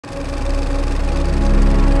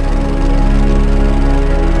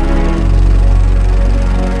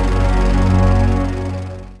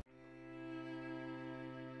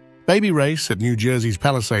Baby Race at New Jersey's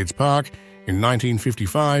Palisades Park in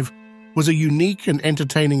 1955 was a unique and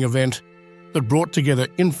entertaining event that brought together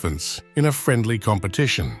infants in a friendly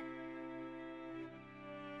competition.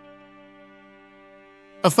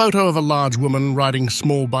 A photo of a large woman riding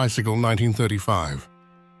small bicycle, 1935.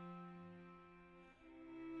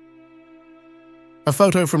 A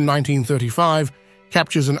photo from 1935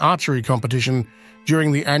 captures an archery competition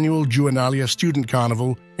during the annual Juwenalia student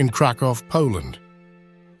carnival in Kraków, Poland.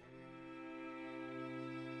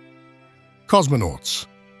 Cosmonauts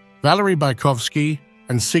Valery Bykovsky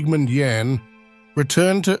and Edmund D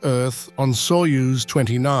returned to Earth on Soyuz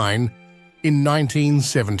 29 in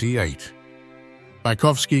 1978.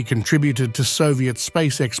 Bykovsky contributed to Soviet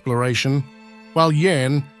space exploration, while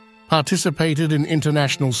Jähn participated in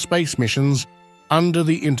international space missions under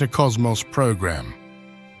the Intercosmos program.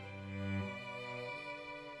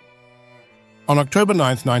 On October 9,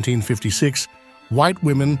 1956, white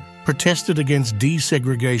women protested against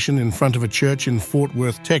desegregation in front of a church in Fort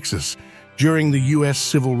Worth, Texas, during the U.S.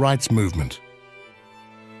 Civil Rights Movement.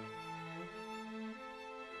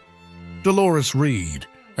 Dolores Reed,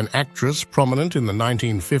 an actress prominent in the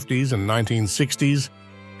 1950s and 1960s,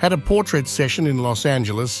 had a portrait session in Los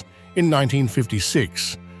Angeles in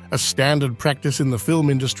 1956, a standard practice in the film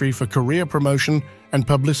industry for career promotion and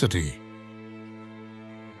publicity.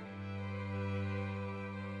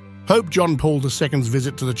 Pope John Paul II's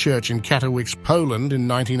visit to the church in Katowice, Poland in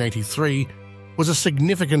 1983 was a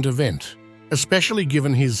significant event, especially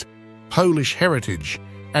given his Polish heritage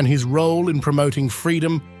and his role in promoting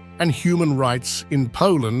freedom and human rights in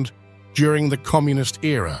Poland during the communist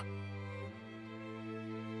era.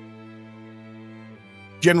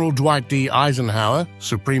 General Dwight D. Eisenhower,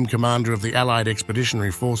 Supreme Commander of the Allied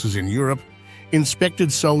Expeditionary Forces in Europe,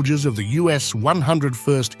 inspected soldiers of the U.S.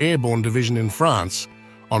 101st Airborne Division in France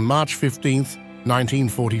on March 15,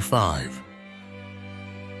 1945.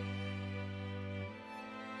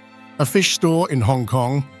 A fish store in Hong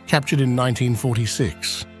Kong, captured in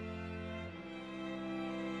 1946.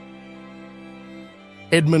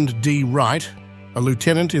 Edmund D. Wright, a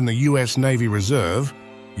lieutenant in the U.S. Navy Reserve,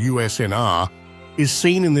 USNR, is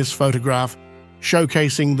seen in this photograph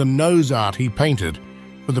showcasing the nose art he painted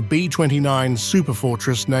for the B-29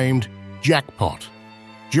 superfortress named Jackpot,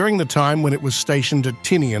 during the time when it was stationed at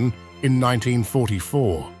Tinian in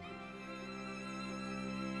 1944.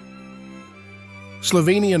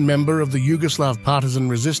 Slovenian member of the Yugoslav partisan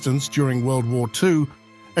resistance during World War II,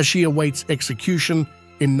 as she awaits execution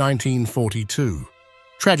in 1942.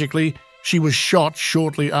 Tragically, she was shot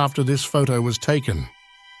shortly after this photo was taken.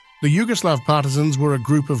 The Yugoslav partisans were a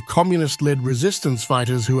group of communist-led resistance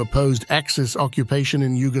fighters who opposed Axis occupation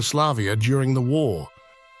in Yugoslavia during the war.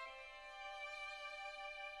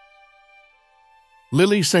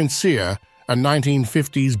 Lily St. Cyr, a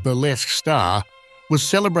 1950s burlesque star, was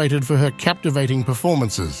celebrated for her captivating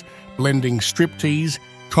performances, blending striptease,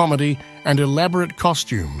 comedy, and elaborate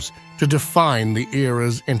costumes to define the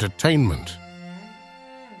era's entertainment.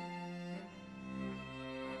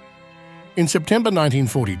 In September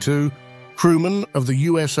 1942, crewmen of the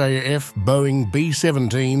USAF Boeing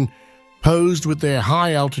B-17 posed with their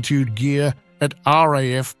high-altitude gear at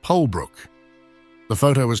RAF Polebrook. The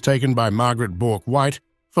photo was taken by Margaret Bourke-White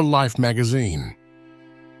for Life magazine.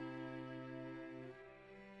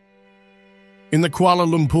 In the Kuala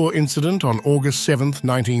Lumpur incident on August 7,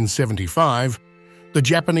 1975, the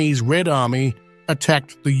Japanese Red Army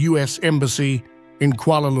attacked the U.S. Embassy in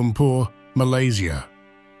Kuala Lumpur, Malaysia.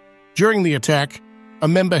 During the attack, a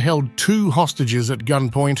member held 2 hostages at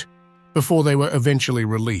gunpoint before they were eventually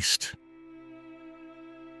released.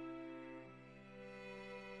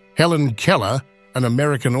 Helen Keller, an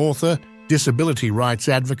American author, disability rights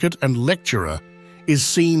advocate, and lecturer, is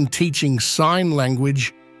seen teaching sign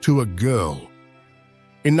language to a girl.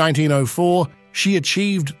 In 1904, she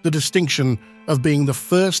achieved the distinction of being the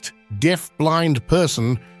first deaf-blind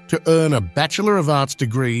person to earn a Bachelor of Arts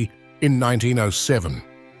degree in 1907.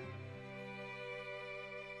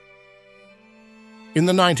 In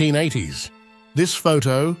the 1980s, this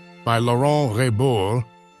photo, by Laurent Rebour,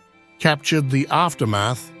 captured the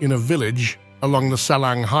aftermath in a village along the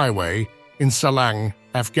Salang Highway in Salang,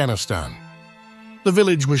 Afghanistan. The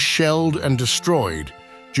village was shelled and destroyed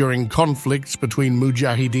during conflicts between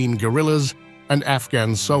Mujahideen guerrillas and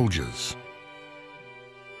Afghan soldiers.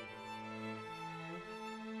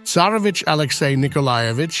 Tsarevich Alexei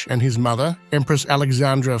Nikolaevich and his mother, Empress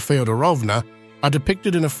Alexandra Feodorovna, are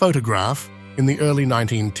depicted in a photograph in the early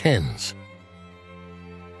 1910s.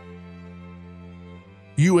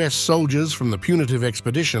 U.S. soldiers from the punitive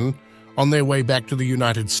expedition, on their way back to the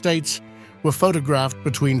United States, were photographed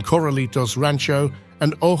between Corralitos Rancho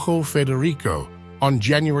and Ojo Federico on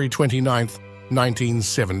January 29,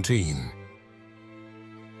 1917.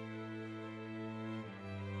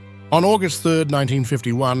 On August 3,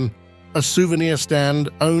 1951, a souvenir stand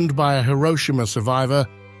owned by a Hiroshima survivor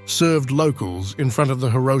served locals in front of the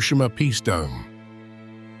Hiroshima Peace Dome.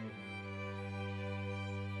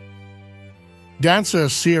 Dancer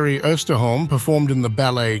Siri Osterholm performed in the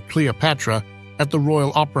ballet Cleopatra at the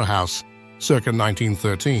Royal Opera House circa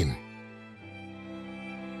 1913.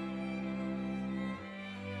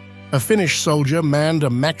 A Finnish soldier manned a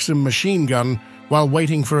Maxim machine gun while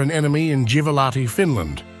waiting for an enemy in Juwenalia,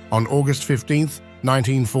 Finland, on August 15,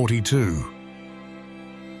 1942.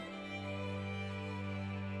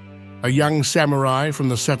 A young samurai from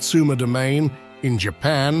the Satsuma domain in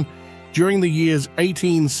Japan during the years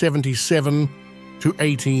 1877 to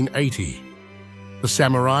 1880. The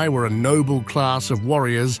samurai were a noble class of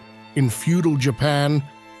warriors in feudal Japan,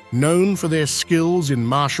 known for their skills in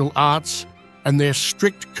martial arts and their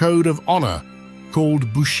strict code of honor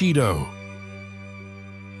called Bushido.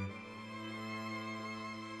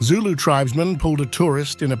 Zulu tribesmen pulled a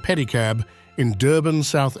tourist in a pedicab in Durban,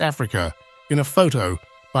 South Africa, in a photo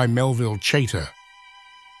by Melville Chater.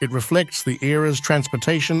 It reflects the era's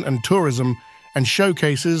transportation and tourism and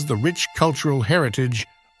showcases the rich cultural heritage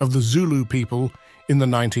of the Zulu people in the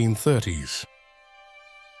 1930s.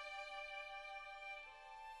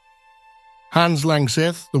 Hans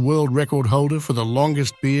Langseth, the world record holder for the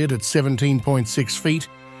longest beard at 17.6 feet,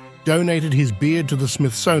 donated his beard to the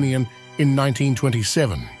Smithsonian in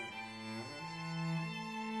 1927.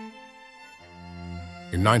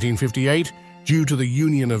 In 1958, due to the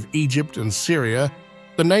union of Egypt and Syria,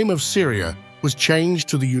 the name of Syria was changed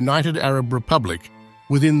to the United Arab Republic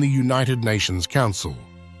within the United Nations Council.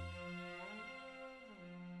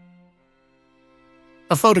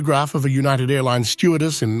 A photograph of a United Airlines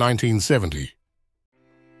stewardess in 1970.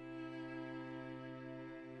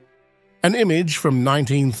 An image from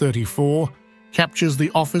 1934 captures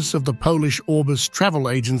the office of the Polish Orbis travel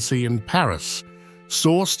agency in Paris,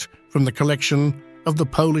 sourced from the collection of the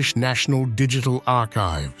Polish National Digital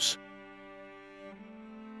Archives.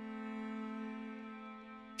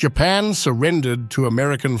 Japan surrendered to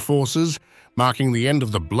American forces, marking the end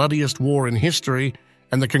of the bloodiest war in history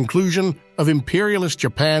and the conclusion of imperialist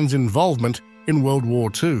Japan's involvement in World War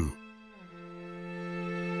II.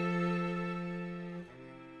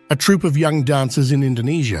 A troupe of young dancers in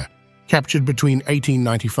Indonesia, captured between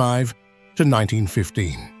 1895 to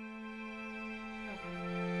 1915.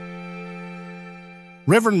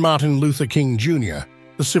 Reverend Martin Luther King Jr.,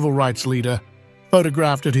 the civil rights leader,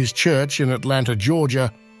 photographed at his church in Atlanta,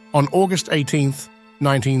 Georgia, on August 18,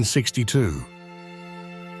 1962.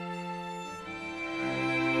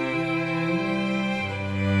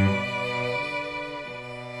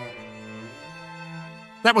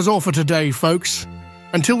 That was all for today, folks.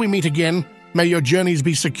 Until we meet again, may your journeys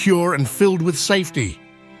be secure and filled with safety.